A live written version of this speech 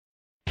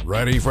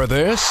Ready for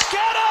this?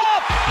 Get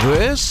up!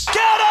 This? Get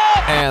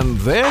up! And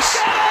this?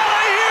 Get out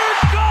of here!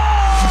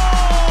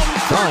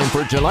 Gone! Time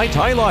for tonight's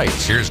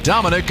highlights. Here's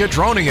Dominic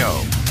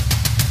Catronio.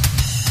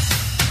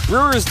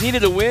 Brewers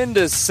needed a win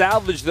to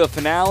salvage the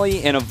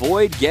finale and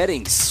avoid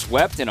getting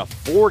swept in a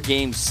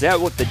 4-game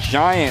set with the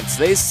Giants.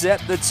 They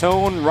set the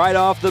tone right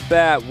off the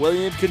bat.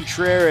 William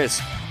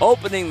Contreras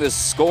opening the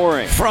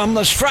scoring. From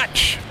the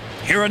stretch,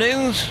 here it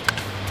is.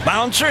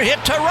 Bouncer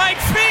hit to right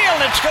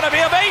field. It's going to be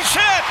a base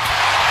hit.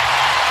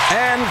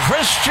 And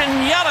Christian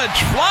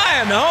Yelich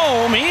flying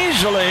home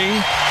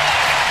easily.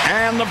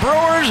 And the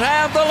Brewers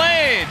have the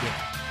lead.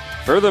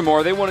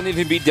 Furthermore, they wouldn't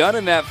even be done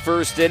in that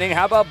first inning.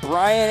 How about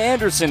Brian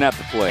Anderson at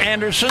the plate?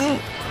 Anderson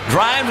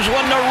drives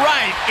one to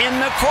right in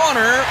the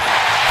corner.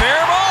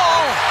 Fair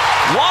ball.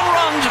 One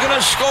run's going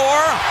to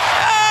score.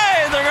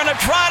 Hey, they're going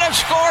to try to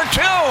score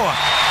two.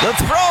 The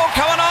throw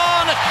coming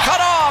on,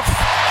 cut off.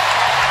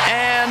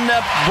 And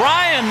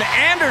Brian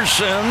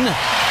Anderson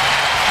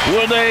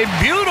with a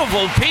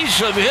beautiful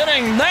piece of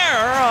hitting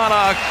there on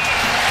a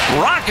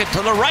rocket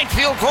to the right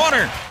field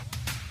corner.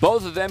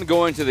 Both of them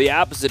going to the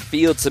opposite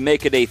field to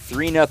make it a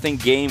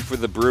 3-0 game for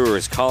the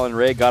Brewers. Colin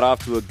Ray got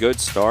off to a good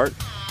start,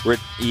 where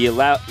he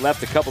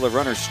left a couple of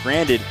runners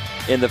stranded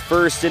in the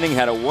first inning,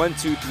 had a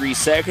 1-2-3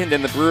 second,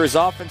 and the Brewers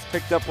offense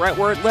picked up right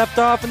where it left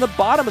off in the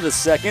bottom of the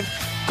second.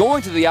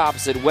 Going to the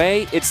opposite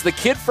way, it's the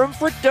kid from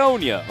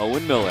Fredonia,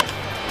 Owen Miller.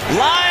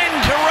 Line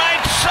to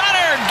right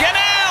center. Get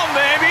down,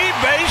 baby.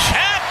 Base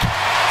hit.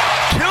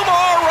 Two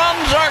more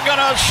runs are going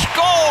to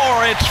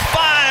score. It's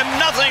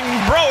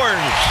 5-0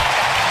 Brewers.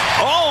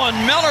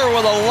 Owen Miller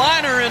with a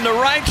liner into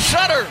right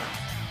center.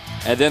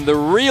 And then the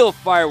real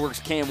fireworks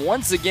came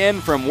once again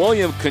from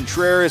William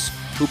Contreras,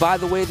 who, by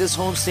the way, this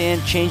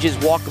homestand changes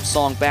walk-up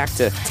song back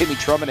to Timmy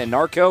Trumpet and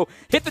Narco.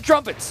 Hit the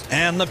trumpets.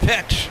 And the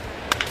pitch.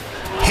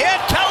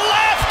 Hit to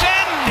left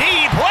and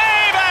deep.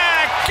 Way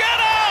back. Get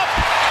up.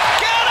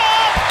 Get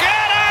up.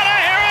 Get out of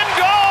here and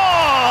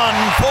gone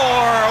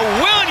for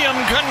William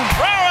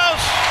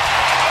Contreras.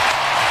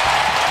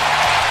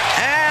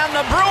 And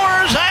the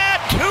Brewers add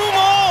two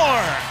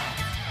more.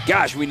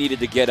 Gosh, we needed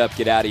to get up,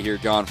 get out of here,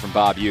 gone from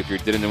Bob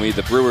Uecker, didn't we?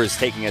 The Brewers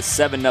taking a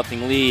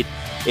 7-0 lead.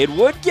 It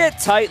would get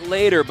tight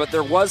later, but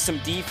there was some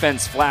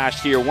defense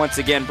flashed here. Once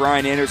again,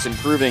 Brian Anderson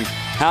proving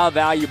how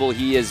valuable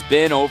he has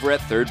been over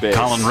at third base.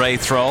 Colin Ray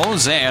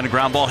throws, and a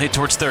ground ball hit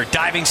towards third.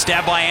 Diving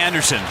stab by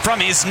Anderson. From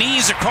his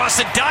knees across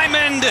the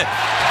diamond.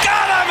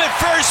 Got him at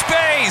first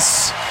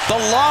base. The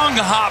long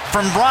hop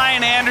from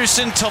Brian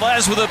Anderson.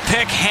 Tellez with a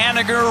pick.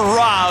 Haniger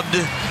robbed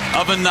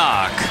of a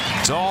knock.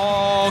 It's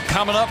all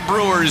coming up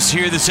Brewers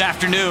here this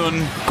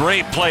afternoon.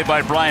 Great play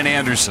by Brian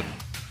Anderson.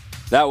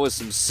 That was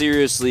some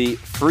seriously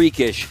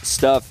freakish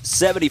stuff.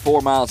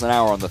 74 miles an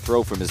hour on the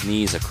throw from his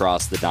knees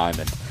across the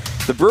diamond.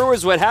 The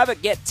Brewers would have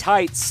it get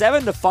tight.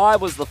 7-5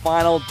 was the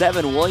final.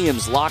 Devin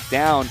Williams locked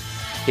down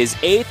his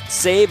 8th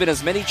save in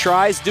as many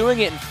tries, doing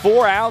it in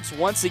 4 outs.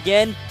 Once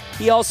again,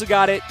 he also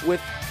got it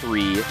with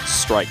 3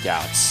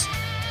 strikeouts.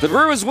 The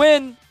Brewers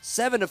win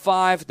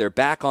 7-5. They're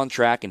back on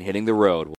track and hitting the road.